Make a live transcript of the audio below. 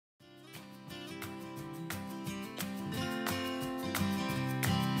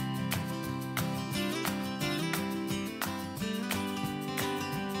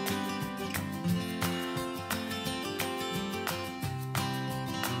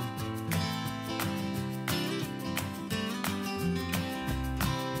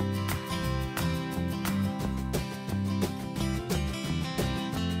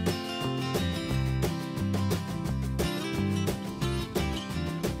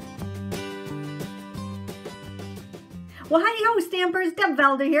Well, hi-ho, Stampers. Deb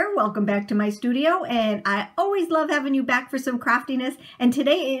Valder here. Welcome back to my studio, and I always love having you back for some craftiness. And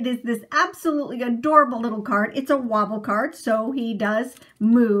today it is this absolutely adorable little card. It's a wobble card, so he does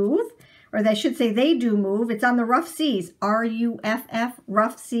move, or I should say they do move. It's on the rough seas, R-U-F-F,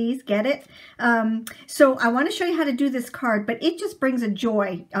 rough seas, get it? So I want to show you how to do this card, but it just brings a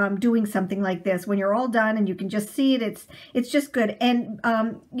joy doing something like this. When you're all done and you can just see it, it's just good. And,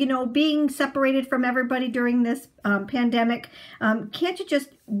 you know, being separated from everybody during this pandemic, can't you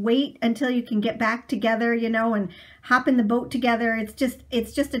just wait until you can get back together, you know, and hop in the boat together? It's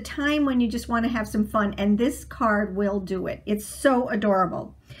just a time when you just want to have some fun, and this card will do it. It's so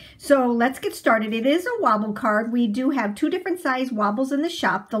adorable. So let's get started. It is a wobble card. We do have two different size wobbles in the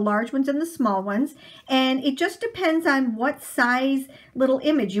shop, the large ones and the small ones, and it just depends on what size little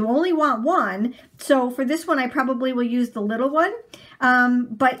image. You only want one, so for this one I probably will use the little one,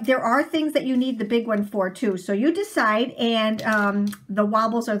 but there are things that you need the big one for too, so you decide. And the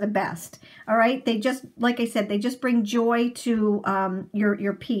wobbles are the best. All right, they just, like I said, they just bring joy to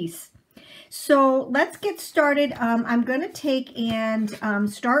your piece. So let's get started. I'm going to take and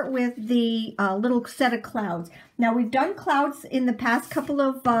start with the little set of clouds. Now, we've done clouds in the past couple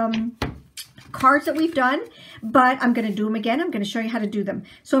of cards that we've done, but I'm going to do them again. I'm going to show you how to do them.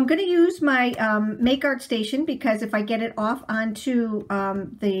 So I'm going to use my Make Art Station, because if I get it off onto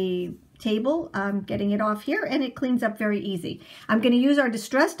the table, I'm getting it off here, and it cleans up very easy. I'm going to use our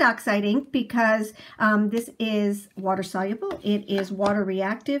Distressed Oxide ink because this is water soluble, it is water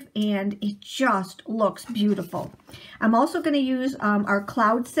reactive, and it just looks beautiful. I'm also going to use our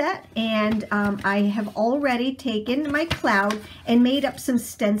cloud set, and I have already taken my cloud and made up some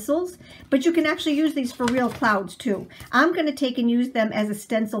stencils, but you can actually use these for real clouds too. I'm going to take and use them as a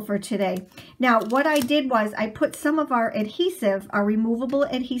stencil for today. Now, what I did was I put some of our adhesive, our removable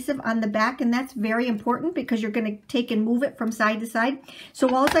adhesive, on the back, and that's very important because you're going to take and move it from side to side.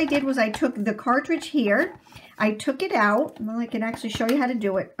 So all I did was I took the cartridge here, I took it out. Well, I can actually show you how to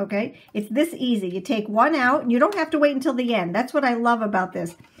do it, okay? It's this easy. You take one out, and you don't have to wait until the end. That's what I love about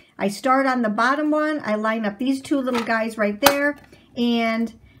this. I start on the bottom one, I line up these two little guys right there,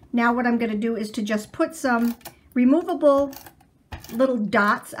 and now what I'm going to do is to just put some removable little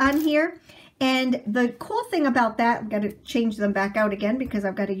dots on here. And the cool thing about that, I've got to change them back out again because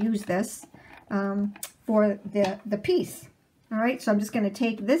I've got to use this for the piece. All right, so I'm just going to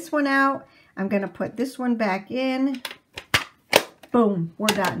take this one out. I'm going to put this one back in. Boom, we're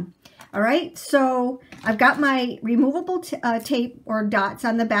done. All right, so I've got my removable tape or dots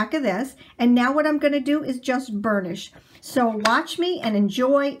on the back of this, and now what I'm going to do is just burnish. So watch me and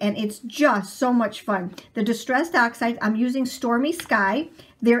enjoy, and it's just so much fun. The Distressed Oxide, I'm using Stormy Sky.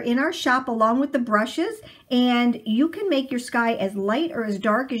 They're in our shop along with the brushes, and you can make your sky as light or as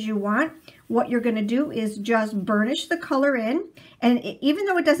dark as you want. What you're going to do is just burnish the color in, and even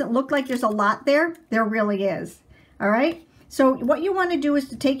though it doesn't look like there's a lot there, there really is. All right? So what you want to do is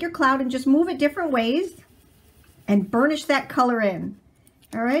to take your cloud and just move it different ways and burnish that color in.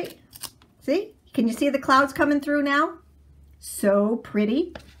 All right? See? Can you see the clouds coming through now? So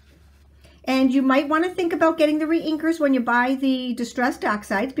pretty. And you might want to think about getting the re-inkers when you buy the Distressed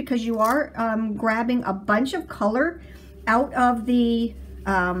Oxides, because you are grabbing a bunch of color out of the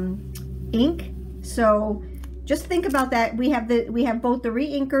ink. So just think about that. We have both the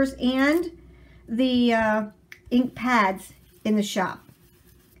re-inkers and the ink pads in the shop.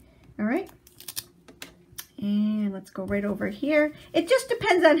 All right. And let's go right over here. It just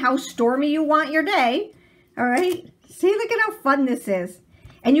depends on how stormy you want your day. All right. See, look at how fun this is.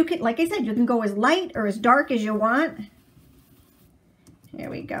 And you can, like I said, you can go as light or as dark as you want. There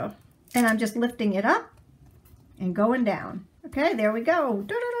we go. And I'm just lifting it up and going down. Okay, there we go.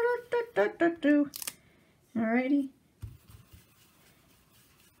 Alrighty.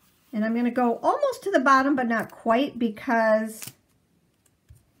 And I'm going to go almost to the bottom, but not quite, because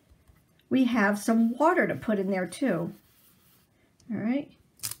we have some water to put in there too. All right.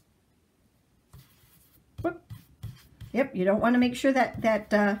 Yep, you don't want to make sure that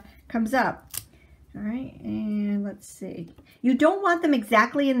comes up. All right, and let's see. You don't want them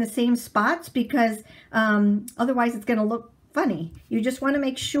exactly in the same spots, because otherwise it's going to look funny. You just want to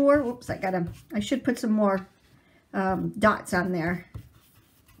make sure. Whoops, I should put some more dots on there.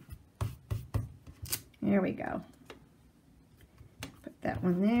 There we go. Put that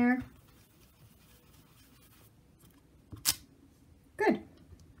one there. Good.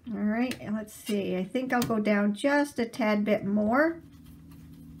 All right, and let's see. I think I'll go down just a tad bit more.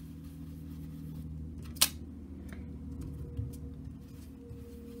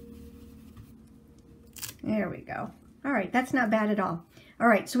 There we go. All right, that's not bad at all. All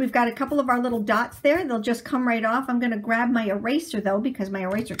right, so we've got a couple of our little dots there. They'll just come right off. I'm going to grab my eraser, though, because my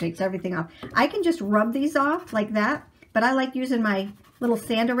eraser takes everything off. I can just rub these off like that, but I like using my little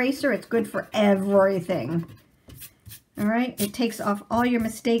sand eraser. It's good for everything. All right, it takes off all your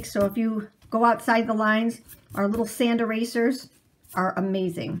mistakes. So if you go outside the lines, our little sand erasers are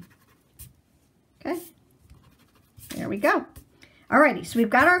amazing. Okay, there we go. All righty, so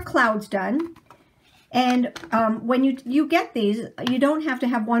we've got our clouds done. And when you get these, you don't have to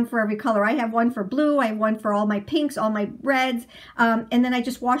have one for every color. I have one for blue, I have one for all my pinks, all my reds, and then I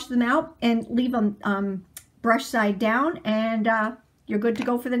just wash them out and leave them brush side down, and you're good to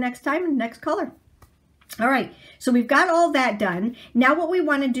go for the next time, next color. All right, so we've got all that done. Now what we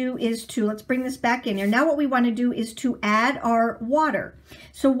want to do is let's bring this back in here. Now what we want to do is to add our water.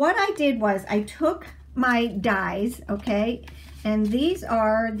 So what I did was I took my dies, okay, and these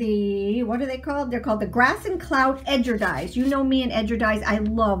are the, what are they called? They're called the Grass and Cloud Edger dies. You know me and edger dies, I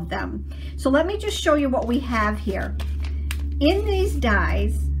love them. So let me just show you what we have here. In these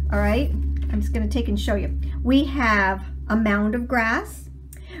dies, all right, I'm just going to take and show you. We have a mound of grass.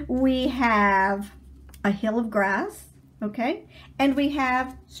 We have a hill of grass, okay? And we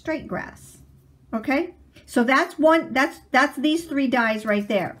have straight grass, okay? So that's one, that's these three dies right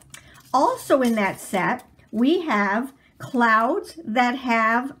there. Also in that set, we have clouds that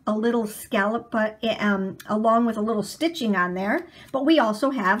have a little scallop along with a little stitching on there, but we also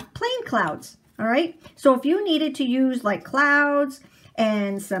have plain clouds, all right? So if you needed to use like clouds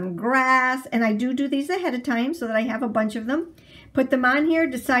and some grass, and I do these ahead of time so that I have a bunch of them, put them on here,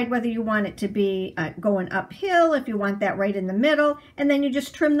 decide whether you want it to be going uphill, if you want that right in the middle, and then you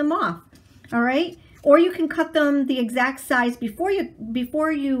just trim them off, all right? Or you can cut them the exact size before you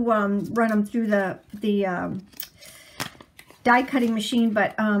run them through the die cutting machine,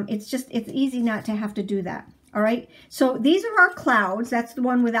 but it's easy not to have to do that. All right, so these are our clouds. That's the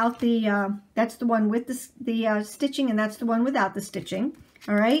one without the that's the one with the stitching, and that's the one without the stitching.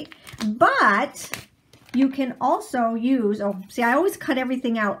 All right, but you can also use, oh, see, I always cut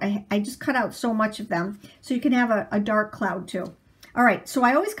everything out. I just cut out so much of them, so you can have a dark cloud too. All right, so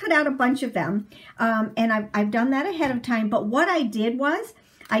I always cut out a bunch of them, and I've done that ahead of time, but what I did was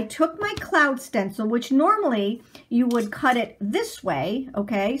I took my cloud stencil, which normally you would cut it this way,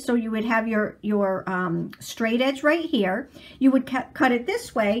 okay? So you would have your straight edge right here. You would cut it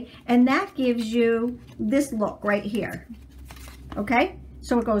this way, and that gives you this look right here, okay?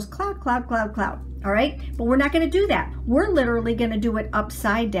 So it goes cloud, cloud, cloud, cloud, all right? But we're not gonna do that. We're literally gonna do it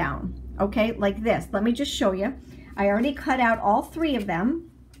upside down, okay? Like this. Let me just show you. I already cut out all three of them.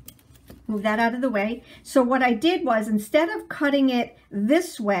 Move that out of the way. So what I did was, instead of cutting it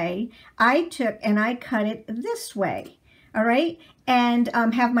this way, I took and I cut it this way, all right? And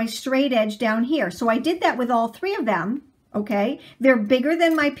have my straight edge down here. So I did that with all three of them, okay? They're bigger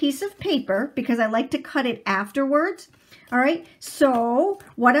than my piece of paper because I like to cut it afterwards, all right? So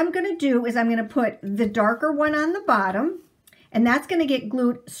what I'm gonna do is I'm gonna put the darker one on the bottom, and that's gonna get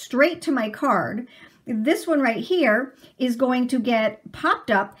glued straight to my card. This one right here is going to get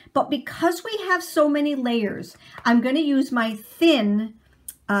popped up, but because we have so many layers, I'm going to use my thin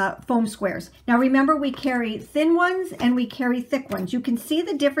foam squares. Now remember, we carry thin ones and we carry thick ones. You can see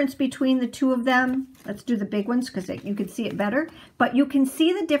the difference between the two of them. Let's do the big ones because you can see it better, but you can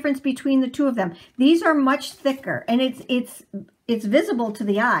see the difference between the two of them. These are much thicker, and it's visible to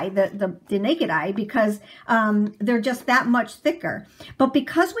the eye, the naked eye, because they're just that much thicker. But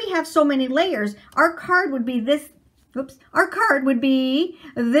because we have so many layers, our card would be this, our card would be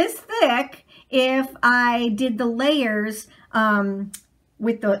this thick if I did the layers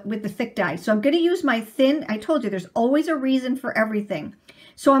with the thick die. So I'm going to use my thin. I told you there's always a reason for everything.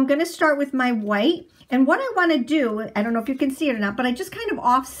 So I'm going to start with my white, and what I want to do, I don't know if you can see it or not, but I just kind of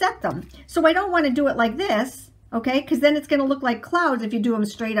offset them. So I don't want to do it like this, okay, because then it's going to look like clouds if you do them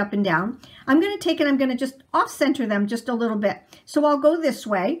straight up and down. I'm going to take and I'm going to just off-center them just a little bit. So I'll go this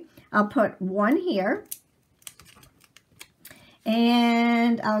way. I'll put one here,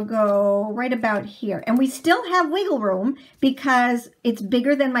 and I'll go right about here. And we still have wiggle room because it's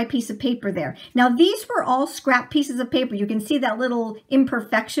bigger than my piece of paper there. Now these were all scrap pieces of paper. You can see that little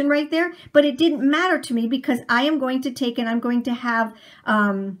imperfection right there, but it didn't matter to me because I am going to take and I'm going to have,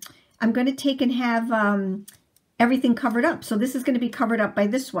 everything covered up. So this is going to be covered up by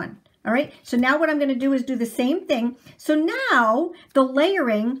this one. All right, so now what I'm going to do is do the same thing. So now the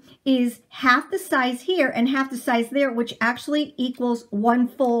layering is half the size here and half the size there, which actually equals one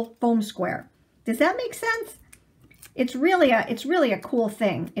full foam square. Does that make sense? It's really a cool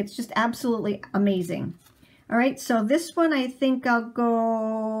thing. It's just absolutely amazing. All right, so this one I think I'll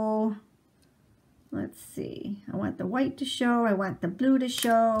go Let's see. I want the white to show. I want the blue to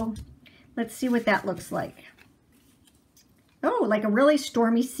show. Let's see what that looks like. Oh, like a really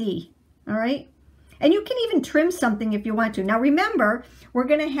stormy sea. All right. And you can even trim something if you want to. Now remember, we're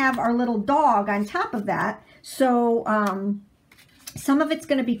going to have our little dog on top of that. So some of it's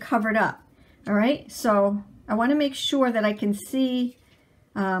going to be covered up. All right. So I want to make sure that I can see.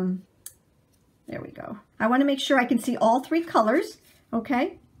 There we go. I want to make sure I can see all three colors.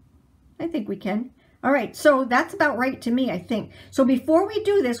 Okay. I think we can. All right, so that's about right to me, I think. So before we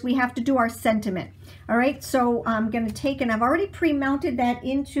do this, we have to do our sentiment. All right, so I'm going to take, and I've already pre-mounted that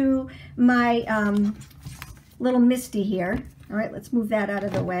into my little MISTI here. All right, let's move that out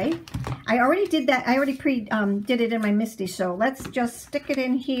of the way. I already did that. I already did it in my MISTI, so let's just stick it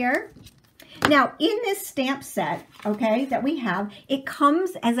in here. Now, in this stamp set, okay, that we have, it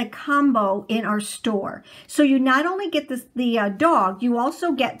comes as a combo in our store. So you not only get the dog, you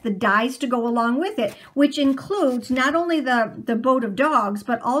also get the dies to go along with it, which includes not only the boat of dogs,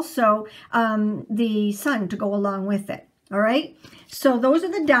 but also the sun to go along with it, all right? So those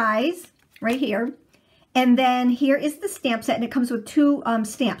are the dies right here. And then here is the stamp set, and it comes with two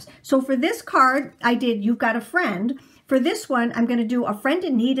stamps. So for this card, I did You've Got a Friend. For this one, I'm going to do A Friend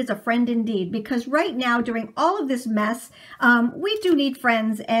in Need is a Friend Indeed, because right now, during all of this mess, we do need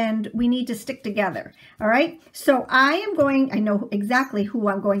friends and we need to stick together. All right. So I know exactly who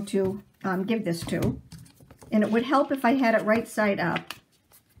I'm going to give this to. And it would help if I had it right side up.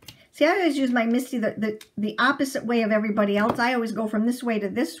 See, I always use my MISTI the opposite way of everybody else. I always go from this way to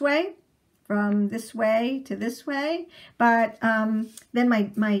this way, from this way to this way. But then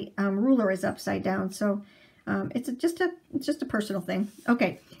my ruler is upside down. So it's just a personal thing.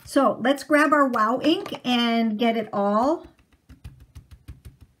 Okay, so let's grab our Wow ink and get it all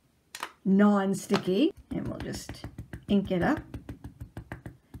non-sticky, and we'll just ink it up.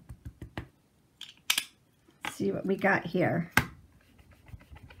 Let's see what we got here.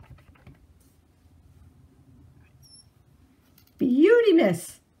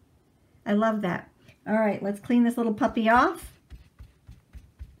 Beauty-ness. I love that. All right, let's clean this little puppy off.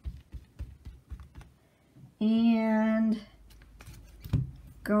 And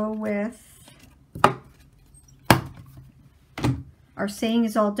go with our saying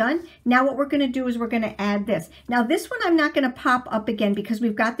is all done. Now what we're going to do is we're going to add this. Now this one I'm not going to pop up again because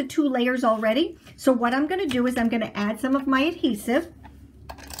we've got the 2 layers already. So what I'm going to do is I'm going to add some of my adhesive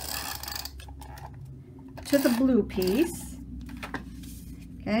to the blue piece.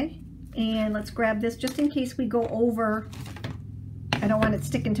 Okay, and let's grab this just in case we go over. I don't want it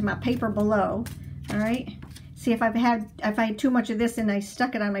sticking to my paper below. All right. See, if I had too much of this and I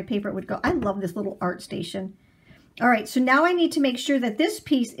stuck it on my paper, it would go. I love this little art station. All right, so now I need to make sure that this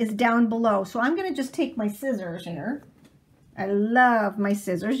piece is down below. So I'm going to just take my scissors here. I love my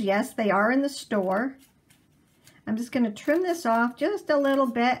scissors. Yes, they are in the store. I'm just going to trim this off just a little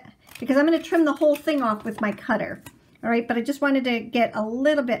bit because I'm going to trim the whole thing off with my cutter. All right, but I just wanted to get a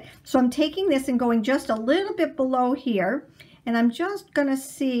little bit. So I'm taking this and going just a little bit below here. And I'm just going to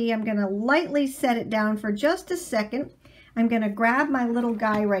see, I'm going to lightly set it down for just a second. I'm going to grab my little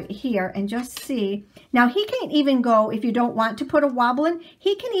guy right here and just see. Now he can even go, if you don't want to put a wobble in,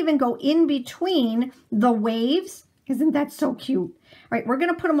 he can even go in between the waves. Isn't that so cute? All right, we're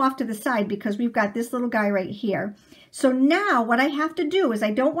going to put him off to the side because we've got this little guy right here. So now what I have to do is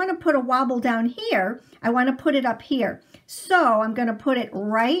I don't want to put a wobble down here. I want to put it up here. So I'm going to put it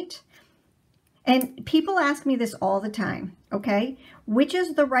right. And people ask me this all the time, okay? Which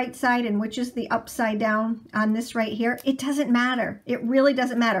is the right side and which is the upside down on this right here? It doesn't matter. It really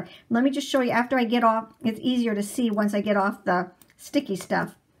doesn't matter. Let me just show you after I get off. It's easier to see once I get off the sticky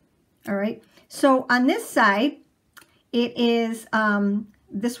stuff. All right. So on this side, it is,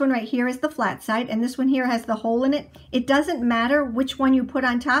 this one right here is the flat side, and this one here has the hole in it. It doesn't matter which one you put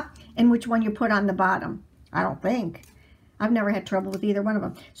on top and which one you put on the bottom. I don't think. I've never had trouble with either one of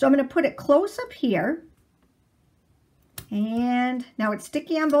them. So I'm going to put it close up here. And now it's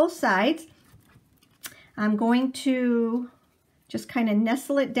sticky on both sides. I'm going to just kind of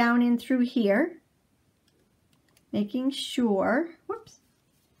nestle it down in through here, making sure, whoops,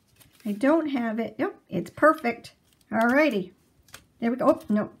 I don't have it. Yep, it's perfect. Alrighty. There we go. Oh,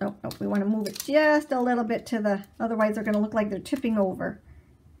 no. We want to move it just a little bit to the, otherwise they're going to look like they're tipping over.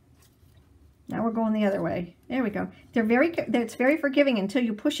 Now we're going the other way. There we go. It's very forgiving until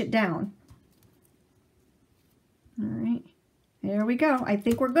you push it down. All right. There we go. I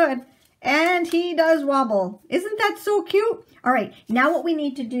think we're good. And he does wobble. Isn't that so cute? All right. Now what we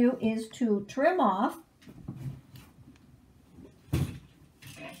need to do is to trim off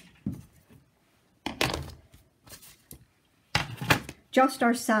just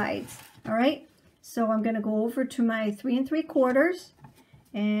our sides. All right. So I'm going to go over to my 3 3/4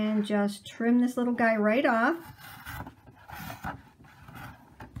 and just trim this little guy right off.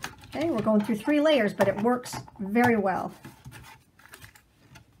 Okay, we're going through 3 layers, but it works very well.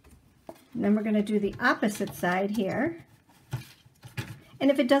 And then we're going to do the opposite side here. And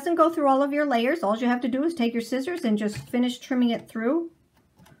if it doesn't go through all of your layers, all you have to do is take your scissors and just finish trimming it through.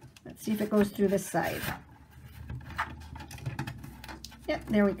 Let's see if it goes through this side. Yep,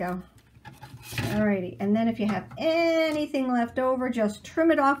 there we go. Alrighty, and then if you have anything left over, just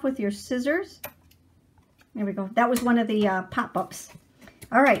trim it off with your scissors. There we go. That was one of the pop-ups.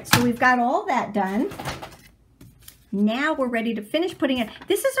 All right, so we've got all that done. Now we're ready to finish putting it.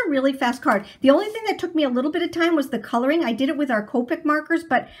 This is a really fast card. The only thing that took me a little bit of time was the coloring. I did it with our Copic markers,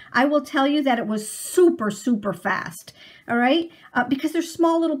 but I will tell you that it was super, super fast. All right, because they're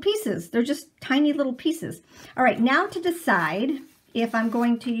small little pieces. They're just tiny little pieces. All right, now to decide if I'm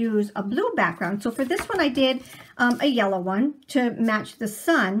going to use a blue background. So for this one, I did a yellow one to match the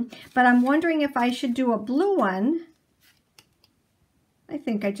sun, but I'm wondering if I should do a blue one. I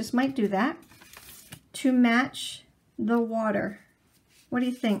think I just might do that to match the water. What do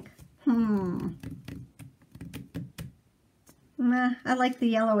you think? Nah, I like the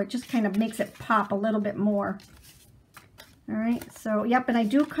yellow. It just kind of makes it pop a little bit more. All right, so yep, and I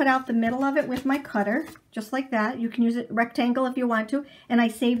do cut out the middle of it with my cutter, just like that. You can use it rectangle if you want to, and I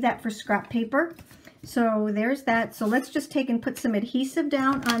saved that for scrap paper. So there's that. So let's just take and put some adhesive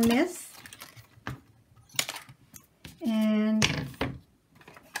down on this. And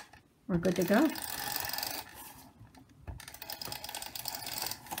we're good to go.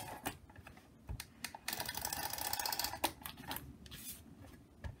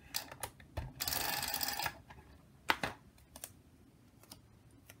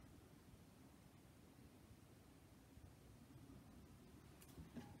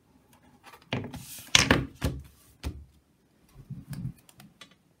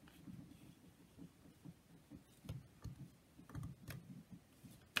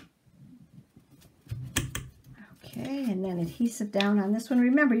 Okay, and then adhesive down on this one.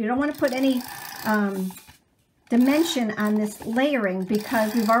 Remember, you don't want to put any dimension on this layering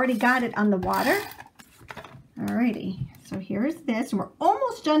because we've already got it on the water. Alrighty, so here's this, and we're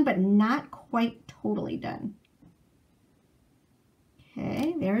almost done, but not quite totally done.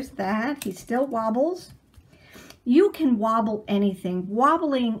 Okay, there's that. He still wobbles. You can wobble anything.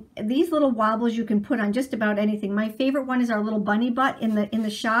 Wobbling, these little wobbles you can put on just about anything. My favorite one is our little bunny butt in the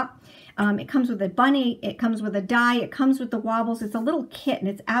shop. It comes with a bunny, it comes with a die, it comes with the wobbles. It's a little kit and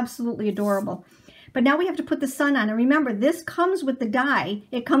it's absolutely adorable. But now we have to put the sun on. And remember, this comes with the die,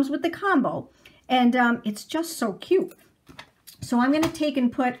 it comes with the combo, and it's just so cute. So I'm going to take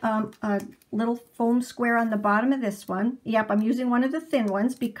and put a little foam square on the bottom of this one. Yep, I'm using one of the thin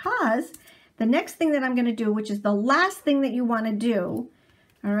ones because the next thing that I'm going to do, which is the last thing that you want to do,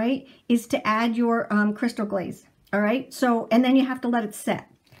 all right, is to add your crystal glaze. All right, so, and then you have to let it set.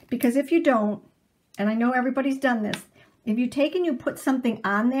 Because if you don't, and I know everybody's done this, if you take and you put something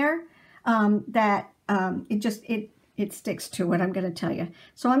on there it sticks to it, I'm going to tell you.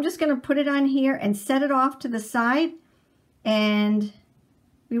 So I'm just going to put it on here and set it off to the side, and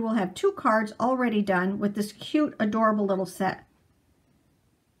we will have 2 cards already done with this cute, adorable little set.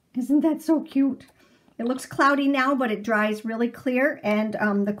 Isn't that so cute? It looks cloudy now, but it dries really clear, and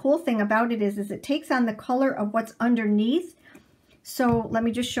the cool thing about it is it takes on the color of what's underneath. So let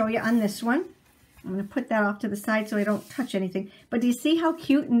me just show you on this one. I'm going to put that off to the side so I don't touch anything. But do you see how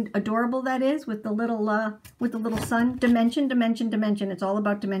cute and adorable that is with the little sun? Dimension, dimension, dimension. It's all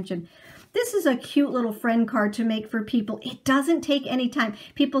about dimension. This is a cute little friend card to make for people. It doesn't take any time.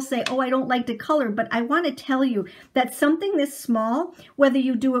 People say, oh, I don't like to color, but I want to tell you that something this small, whether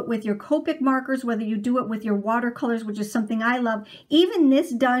you do it with your Copic markers, whether you do it with your watercolors, which is something I love, even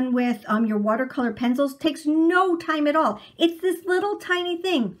this done with your watercolor pencils takes no time at all. It's this little tiny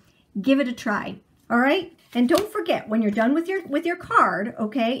thing. Give it a try. All right. And don't forget, when you're done with your card,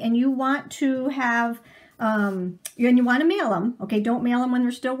 okay, and you want to have and you want to mail them, okay, don't mail them when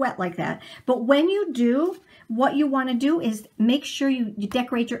they're still wet like that. But when you do, what you want to do is make sure you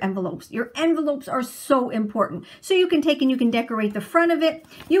decorate your envelopes. Your envelopes are so important. So you can take and you can decorate the front of it,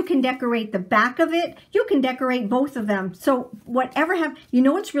 you can decorate the back of it, you can decorate both of them. So whatever you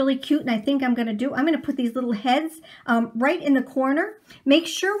know what's really cute, and I think I'm going to do, I'm going to put these little heads right in the corner. Make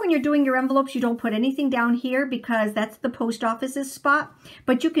sure when you're doing your envelopes you don't put anything down here because that's the post office's spot,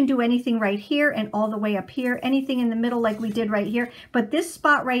 but you can do anything right here and all the way up here, anything in the middle like we did right here. But this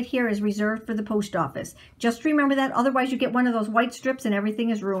spot right here is reserved for the post office. Just remember that, otherwise you get one of those white strips and everything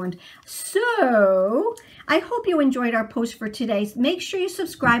is ruined. So I hope you enjoyed our post for today. Make sure you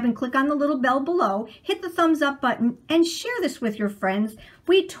subscribe and click on the little bell below. Hit the thumbs up button and share this with your friends.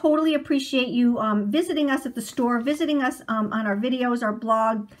 We totally appreciate you visiting us at the store, visiting us on our videos, our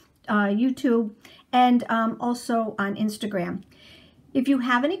blog, YouTube, and also on Instagram. If you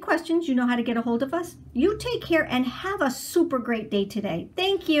have any questions, you know how to get a hold of us. You take care and have a super great day today.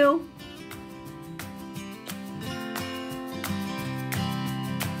 Thank you.